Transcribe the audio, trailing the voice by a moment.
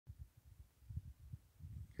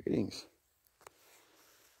Greetings.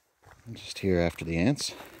 I'm just here after the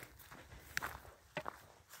ants,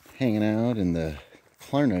 hanging out in the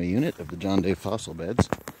Clarno Unit of the John Day fossil beds,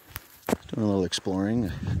 doing a little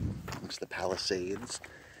exploring amongst the palisades.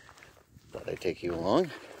 Thought I'd take you along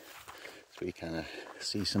so we kind of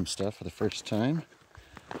see some stuff for the first time.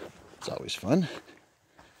 It's always fun.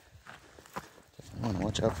 Definitely want to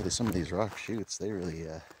watch out for some of these rock chutes. They really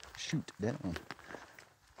shoot down.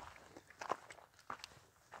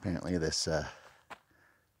 Apparently this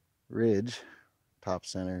ridge, top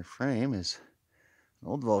center frame, is an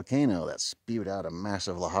old volcano that spewed out a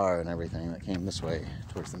massive lahar and everything that came this way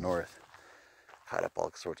towards the north. Caught up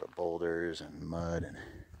all sorts of boulders and mud and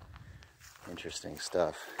interesting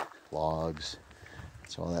stuff, logs.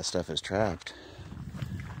 So all that stuff is trapped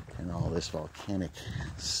in all this volcanic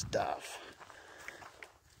stuff.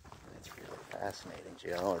 It's really fascinating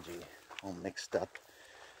geology, all mixed up.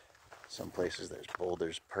 Some places there's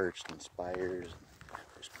boulders perched and spires, and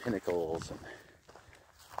there's pinnacles, and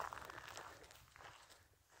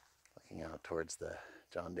looking out towards the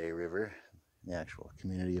John Day River, the actual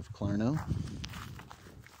community of Clarno.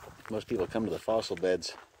 Most people come to the fossil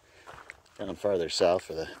beds down farther south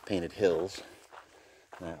for the painted hills.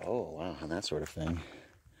 Oh wow, and that sort of thing.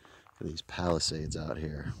 For these palisades out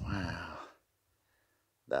here. Wow.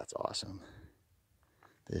 That's awesome.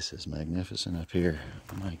 This is magnificent up here.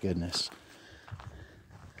 My goodness.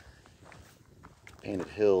 Painted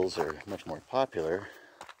hills are much more popular.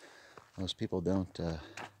 Most people don't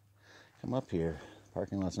come up here. The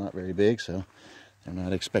parking lot's not very big, so they're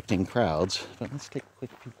not expecting crowds. But let's take a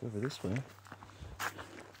quick peek over this way.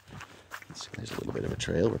 Let's see, there's a little bit of a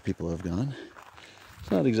trail where people have gone.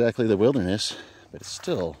 It's not exactly the wilderness, but it's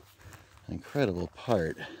still an incredible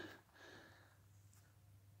part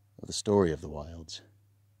of the story of the wilds.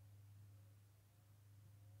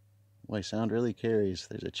 Boy, sound really carries.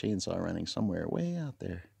 There's a chainsaw running somewhere way out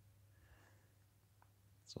there.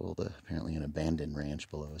 It's old, apparently an abandoned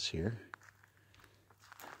ranch below us here.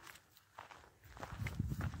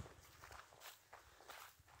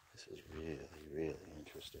 This is really, really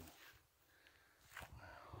interesting.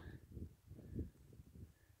 Wow. You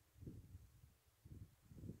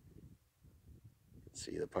can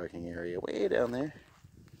see the parking area way down there.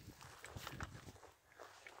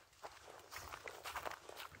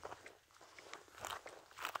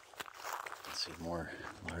 See more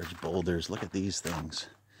large boulders. Look at these things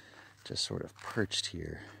just sort of perched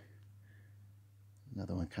here.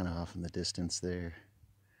 Another one kind of off in the distance there.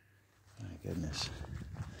 My goodness.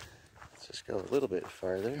 Let's just go a little bit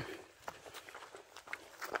farther.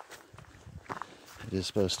 It is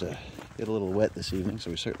supposed to get a little wet this evening,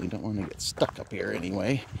 so we certainly don't want to get stuck up here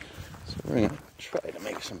anyway. So we're going to try to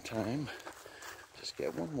make some time. Just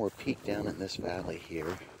get one more peek down in this valley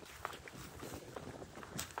here.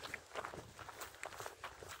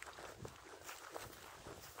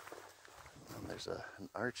 There's an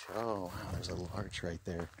arch. Oh, wow, there's a little arch right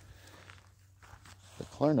there. The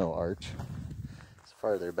Clarno arch is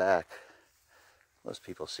farther back. Most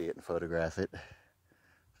people see it and photograph it. But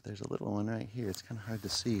there's a little one right here. It's kind of hard to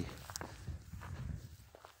see.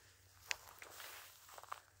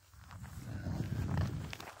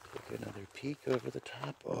 Take another peek over the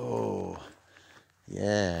top. Oh,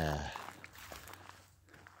 yeah.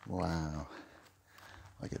 Wow.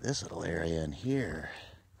 Look at this little area in here.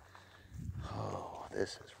 Oh,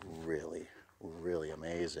 this is really, really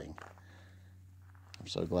amazing. I'm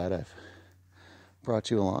so glad I've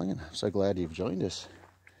brought you along, and I'm so glad you've joined us.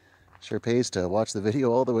 Sure pays to watch the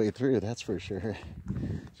video all the way through, that's for sure.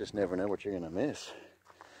 Just never know what you're going to miss.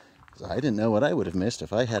 'Cause I didn't know what I would have missed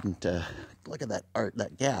if I hadn't, look at that art,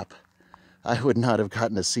 that gap. I would not have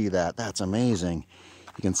gotten to see that. That's amazing.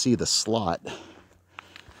 You can see the slot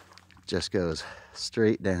just goes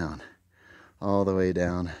straight down, all the way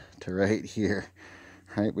down to right here,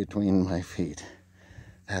 right between my feet.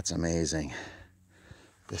 That's amazing.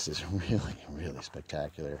 This is really, really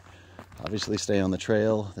spectacular. Obviously stay on the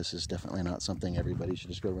trail. This is definitely not something everybody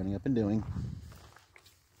should just go running up and doing.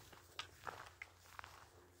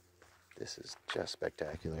 This is just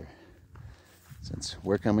spectacular. Since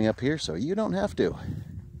we're coming up here, so you don't have to.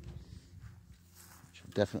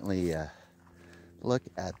 Should definitely look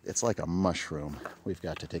at, it's like a mushroom. We've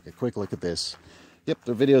got to take a quick look at this. Yep,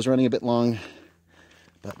 the video's running a bit long,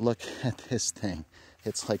 but look at this thing.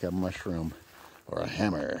 It's like a mushroom or a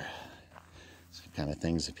hammer. It's the kind of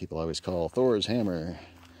things that people always call Thor's hammer.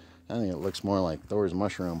 I think it looks more like Thor's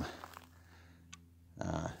mushroom.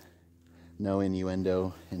 No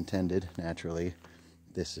innuendo intended, naturally.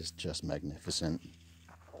 This is just magnificent.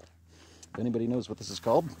 If anybody knows what this is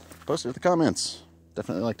called, post it in the comments.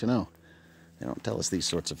 Definitely like to know. They don't tell us these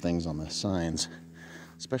sorts of things on the signs,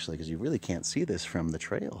 especially because you really can't see this from the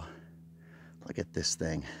trail. Look at this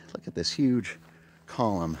thing. Look at this huge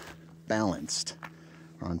column balanced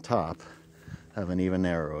on top of an even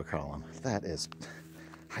narrower column. That is,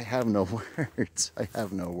 I have no words. I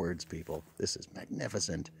have no words, people. This is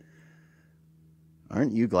magnificent.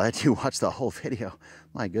 Aren't you glad you watched the whole video?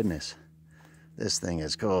 My goodness. This thing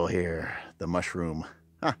is cool here. The mushroom.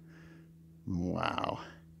 Huh. Wow.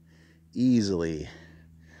 Easily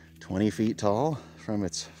 20 feet tall from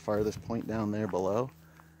its farthest point down there below.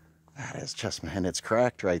 That is just, man, it's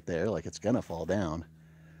cracked right there like it's gonna fall down.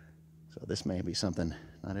 So this may be something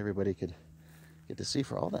not everybody could get to see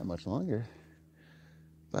for all that much longer.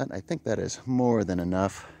 But I think that is more than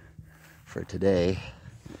enough for today,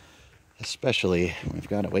 especially when we've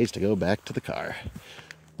got a ways to go back to the car.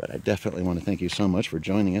 But I definitely want to thank you so much for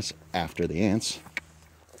joining us after the ants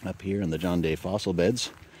up here in the John Day fossil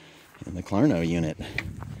beds in the Clarno Unit.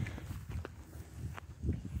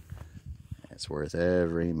 It's worth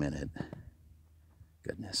every minute.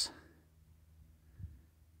 Goodness.